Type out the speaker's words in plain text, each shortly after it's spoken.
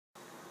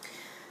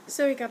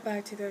So we got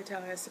back to the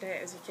hotel yesterday,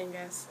 as you can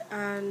guess,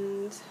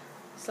 and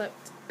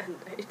slept and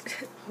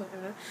ate,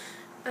 whatever.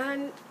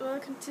 And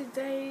welcome to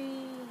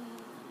day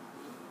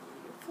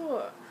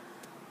 4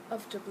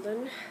 of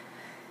Dublin,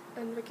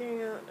 and we're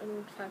going out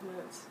in 5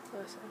 minutes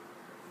or so.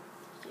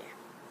 Yeah.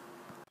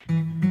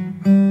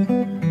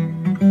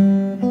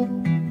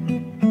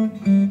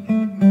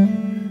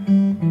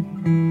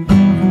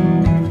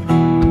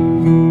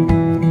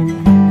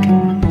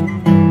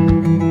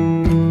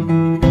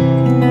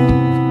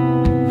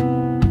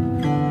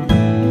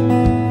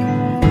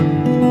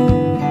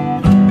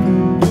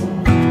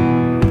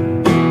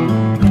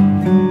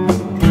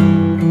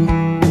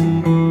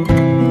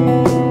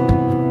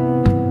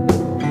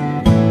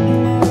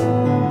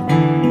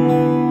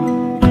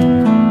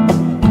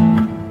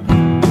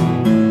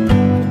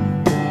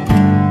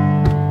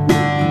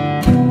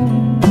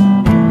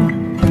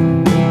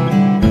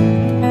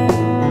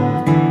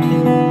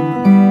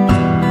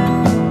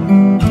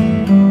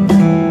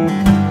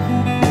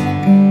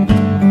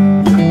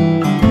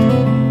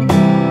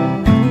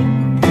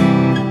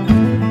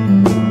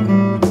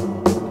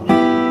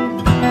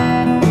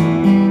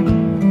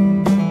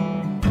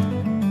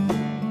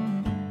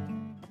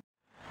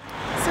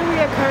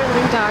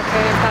 If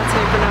that's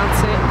how you pronounce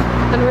it,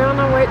 and we're on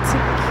our way to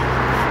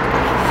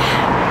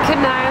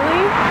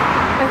Canary,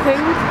 I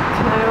think,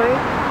 Canary,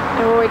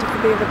 and we're waiting for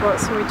the other boat,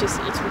 so we're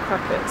just eating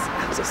crackers.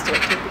 I'm just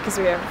joking because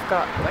we have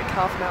got like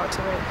half an hour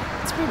to wait.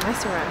 It's pretty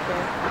nice around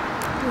here.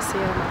 You'll see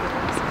all my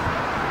videos.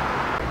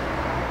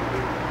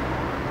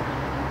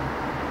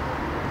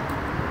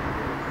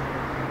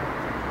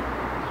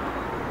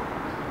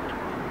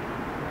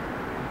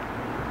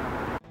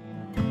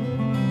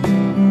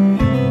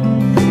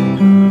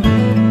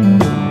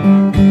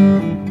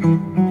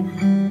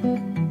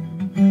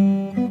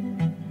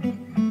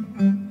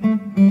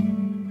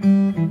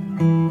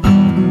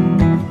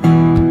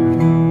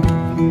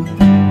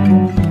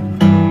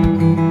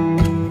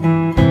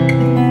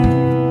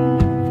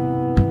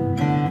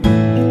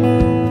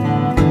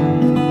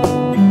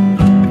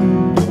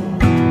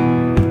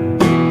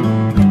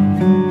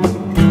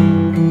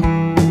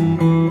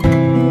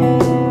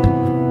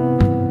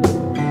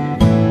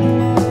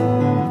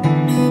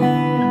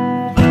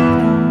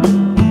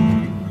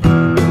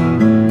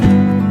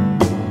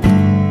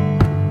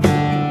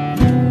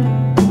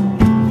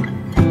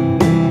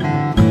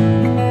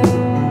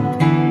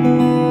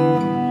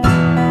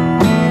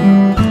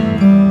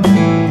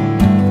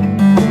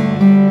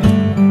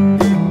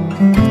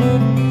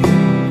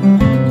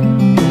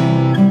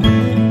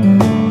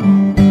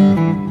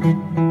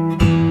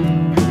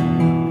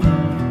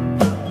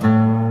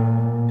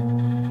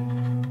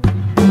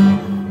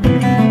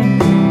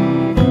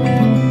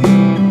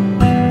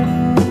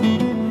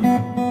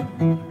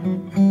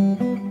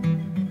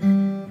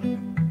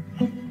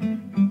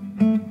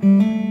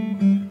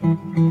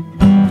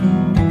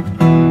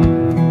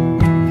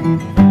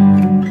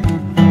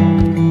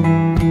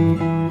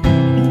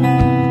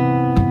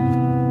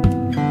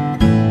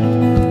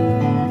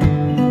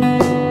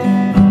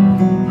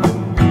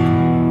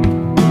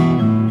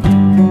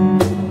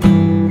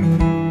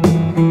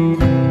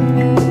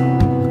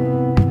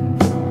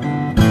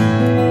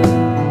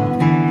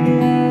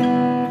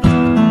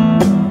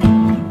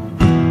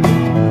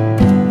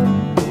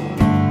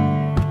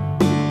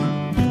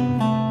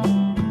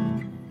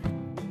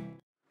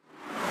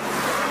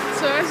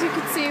 As you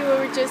can see, we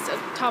were just at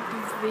the top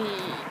of the,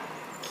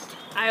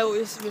 I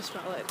always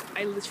misspell it,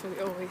 I literally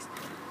always,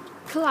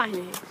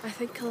 Killiney, I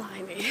think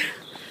Killiney,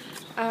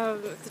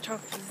 at the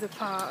top of the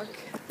park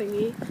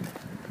thingy,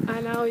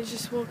 and I was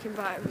just walking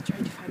by, we're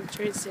trying to find a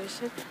train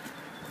station,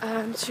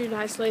 and 2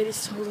 nice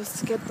ladies told us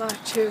to get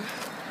back to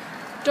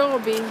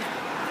Dublin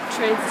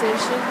train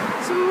station,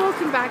 so we're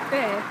walking back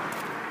there,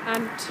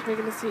 and we're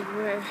going to see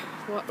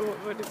what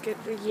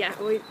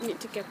we need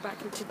to get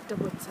back into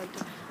Dublin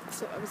Centre.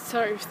 So I'm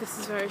sorry if this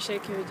is very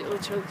shaky, we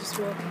literally just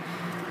walk,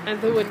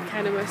 and the wind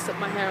kind of messed up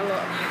my hair a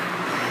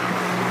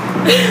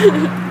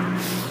lot.